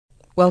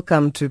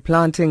Welcome to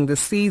Planting the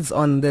Seeds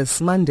on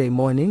this Monday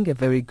morning. A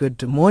very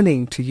good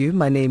morning to you.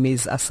 My name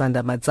is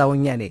Asanda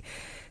Matsaunyane.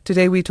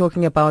 Today we're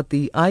talking about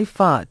the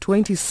Aifa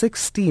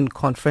 2016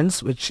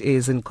 conference, which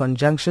is in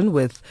conjunction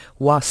with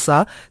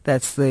WASA,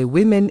 that's the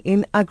Women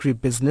in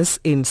Agribusiness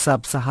in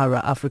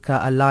Sub-Sahara Africa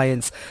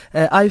Alliance.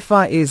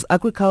 Aifa is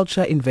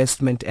Agriculture,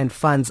 Investment and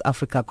Funds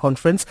Africa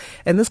Conference,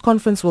 and this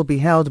conference will be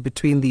held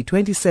between the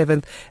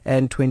 27th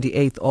and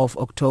 28th of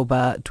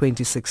October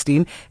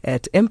 2016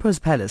 at Emperor's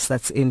Palace,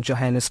 that's in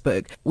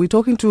Johannesburg. We're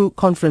talking to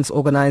conference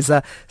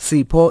organizer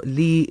Sipho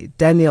Lee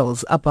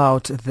Daniels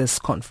about this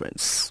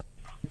conference.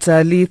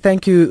 Lee,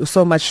 thank you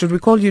so much. Should we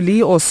call you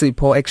Lee or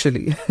Sipho,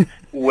 actually?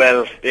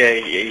 Well,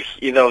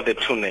 either of the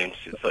two names,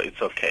 so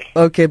it's okay.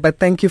 Okay, but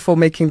thank you for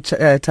making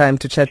time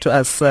to chat to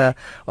us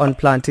on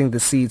Planting the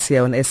Seeds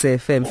here on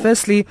SAfm.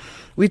 Firstly,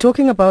 we're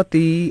talking about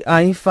the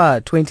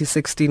Aifa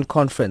 2016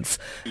 conference.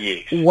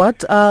 Yes.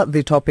 What are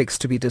the topics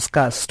to be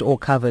discussed or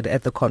covered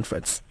at the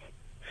conference?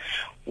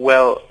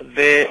 Well,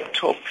 the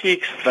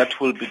topics that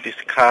will be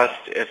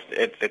discussed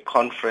at the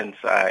conference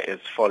are as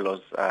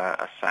follows,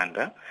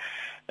 Asanda.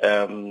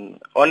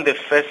 On the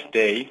first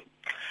day,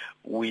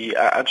 we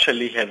are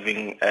actually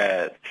having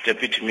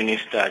Deputy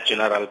Minister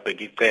General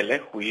Begitele,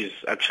 who is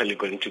actually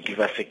going to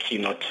give us a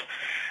keynote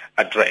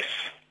address.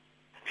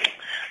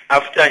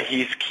 After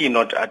his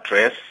keynote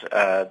address,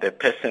 the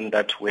person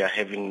that we are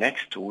having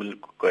next who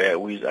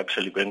is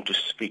actually going to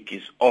speak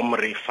is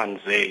Omri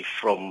Fanze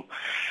from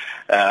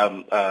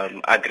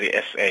Agri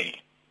SA.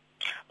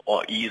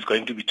 Or he is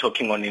going to be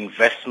talking on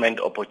investment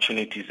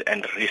opportunities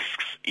and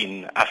risks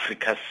in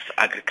Africa's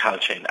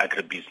agriculture and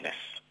agribusiness.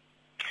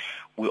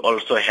 We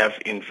also have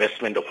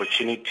investment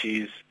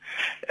opportunities,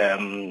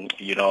 and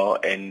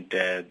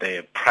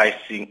the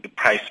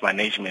price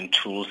management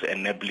tools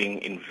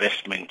enabling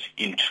investment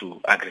into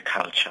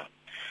agriculture.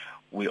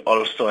 We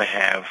also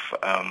have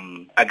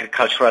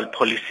agricultural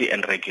policy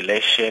and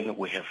regulation.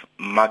 We have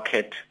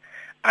market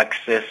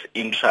access,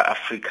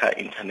 intra-Africa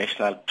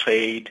international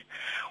trade.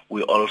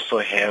 We also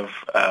have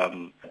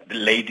the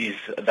ladies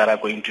that are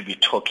going to be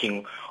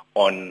talking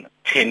on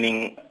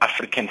turning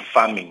African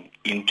farming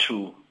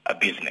into a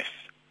business.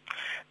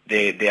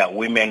 There are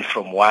women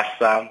from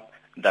WASA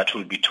that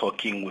will be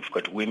talking. We've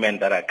got women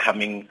that are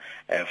coming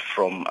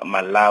from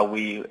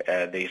Malawi.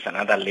 There is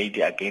another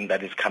lady again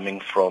that is coming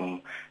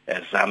from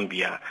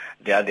Zambia.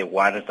 They are the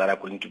ones that are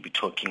going to be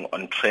talking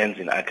on trends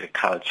in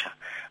agriculture,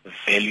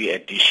 value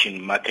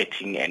addition,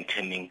 marketing, and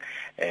turning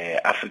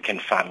African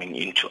farming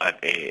into a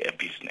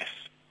business.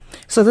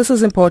 So this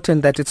is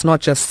important that it's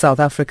not just South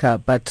Africa,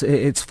 but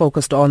it's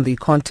focused on the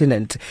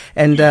continent.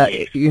 And,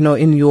 Yes.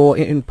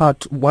 in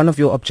part, one of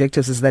your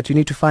objectives is that you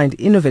need to find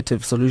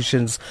innovative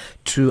solutions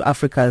to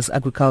Africa's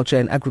agriculture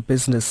and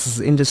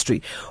agribusiness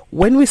industry.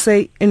 When we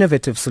say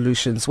innovative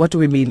solutions, what do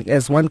we mean?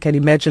 As one can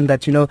imagine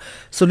that,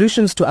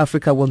 solutions to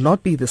Africa will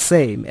not be the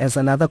same as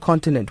another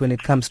continent when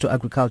it comes to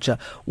agriculture.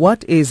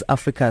 What is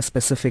Africa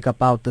specific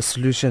about the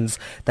solutions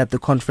that the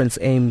conference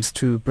aims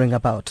to bring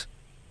about?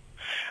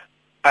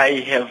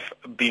 I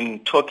have been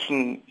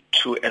talking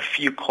to a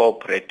few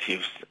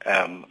cooperatives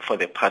for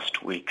the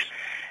past weeks,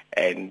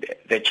 and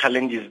the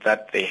challenges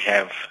that they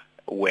have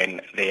when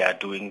they are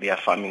doing their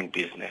farming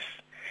business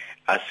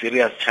are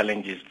serious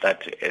challenges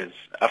that as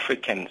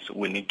Africans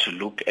we need to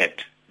look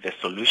at the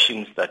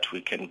solutions that we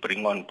can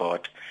bring on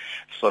board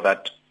so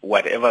that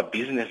whatever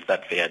business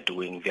that they are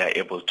doing, they are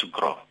able to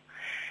grow.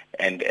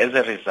 And as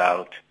a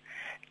result,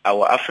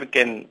 our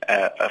African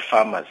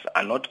farmers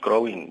are not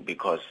growing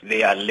because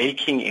they are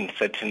lacking in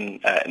certain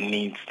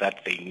needs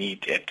that they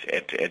need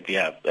at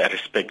their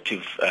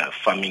respective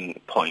farming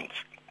points.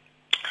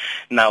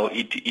 Now,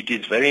 it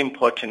is very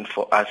important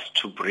for us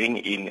to bring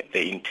in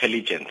the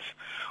intelligence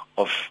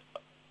of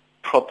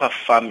proper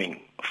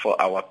farming for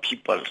our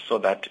people so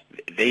that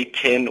they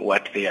turn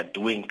what they are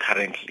doing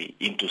currently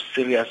into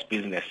serious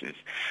businesses.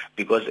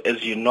 Because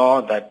as you know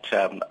that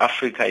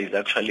Africa is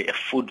actually a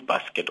food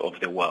basket of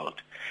the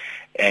world.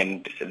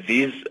 And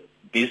these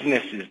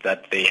businesses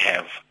that they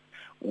have,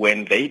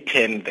 when they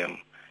turn them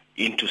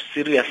into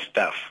serious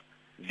stuff,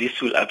 this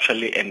will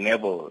actually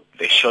enable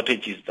the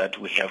shortages that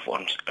we have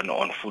on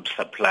food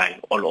supply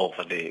all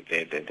over the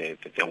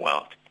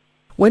world.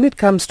 When it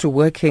comes to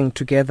working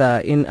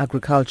together in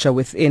agriculture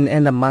within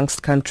and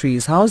amongst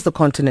countries, how is the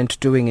continent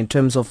doing in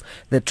terms of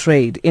the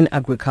trade in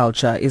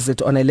agriculture? Is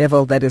it on a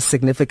level that is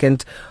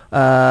significant,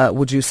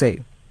 would you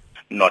say?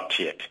 Not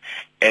yet.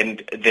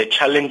 And the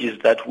challenges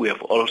that we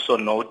have also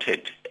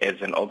noted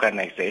as an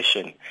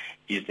organization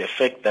is the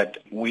fact that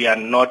we are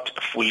not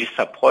fully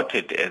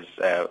supported as,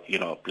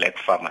 black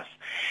farmers.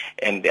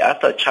 And the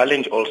other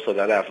challenge also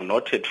that I've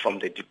noted from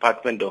the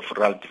Department of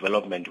Rural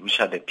Development, which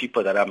are the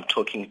people that I'm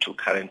talking to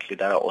currently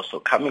that are also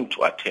coming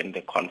to attend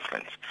the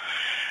conference,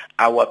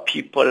 our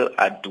people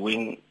are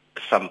doing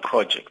some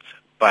projects,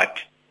 but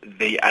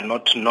they are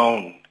not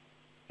known.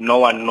 No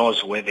one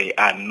knows where they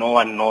are. No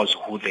one knows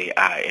who they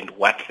are and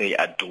what they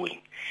are doing.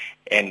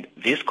 And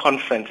this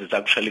conference is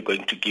actually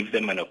going to give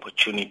them an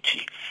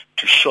opportunity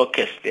to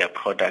showcase their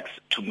products,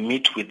 to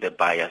meet with the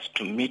buyers,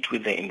 to meet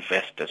with the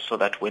investors, so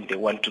that when they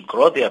want to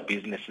grow their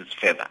businesses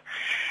further,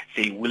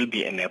 they will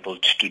be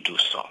enabled to do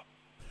so.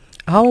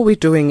 How are we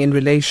doing in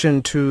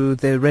relation to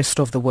the rest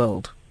of the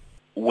world?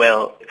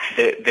 Well,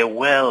 the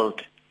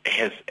world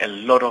has a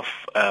lot of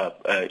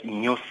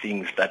new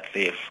things that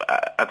they've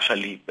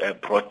actually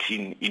brought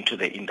into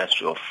the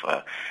industry of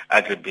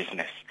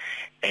agribusiness.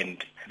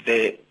 And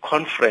the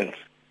conference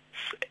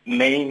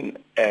main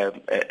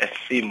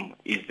theme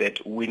is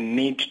that we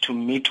need to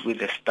meet with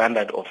the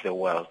standard of the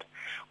world.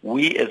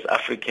 We as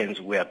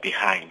Africans, we are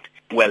behind.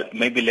 Well,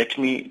 maybe let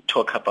me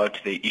talk about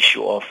the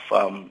issue of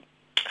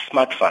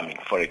smart farming,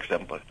 for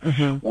example,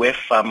 where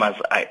farmers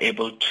are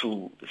able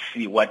to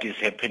see what is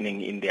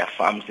happening in their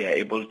farms. They are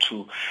able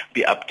to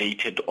be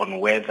updated on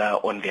weather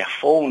on their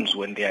phones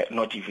when they are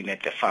not even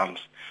at the farms.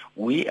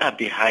 We are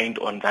behind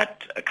on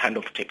that kind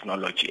of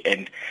technology,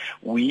 and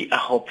we are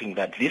hoping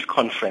that this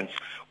conference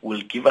will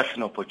give us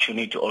an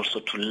opportunity also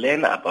to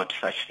learn about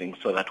such things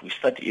so that we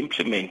start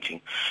implementing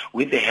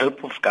with the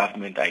help of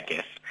government, I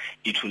guess.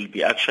 It will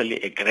be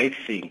actually a great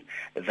thing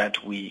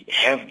that we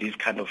have these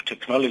kind of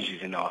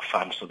technologies in our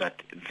farms so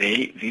that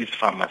these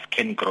farmers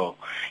can grow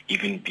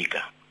even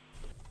bigger.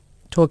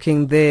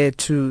 Talking there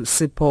to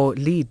Sipho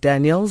Lee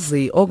Daniels,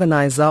 the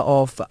organizer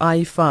of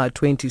Aifa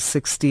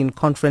 2016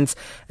 conference,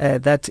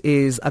 that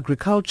is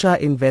Agriculture,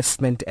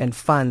 Investment and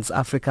Funds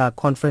Africa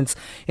Conference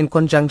in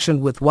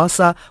conjunction with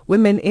WASA,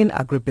 Women in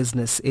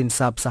Agribusiness in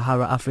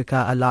Sub-Sahara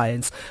Africa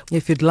Alliance.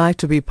 If you'd like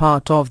to be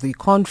part of the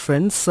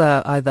conference,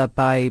 either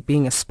by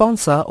being a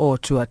sponsor or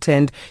to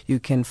attend,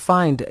 you can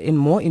find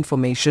more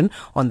information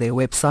on their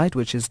website,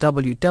 which is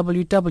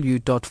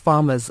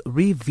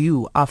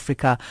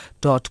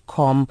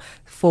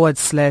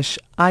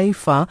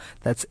www.farmersreview.africa.com/Aifa,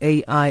 that's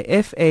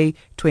AIFA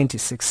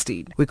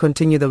 2016. We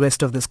continue the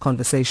rest of this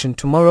conversation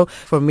tomorrow.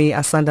 For me,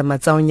 Asanda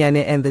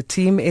Matsaunyane and the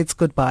team, it's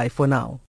goodbye for now.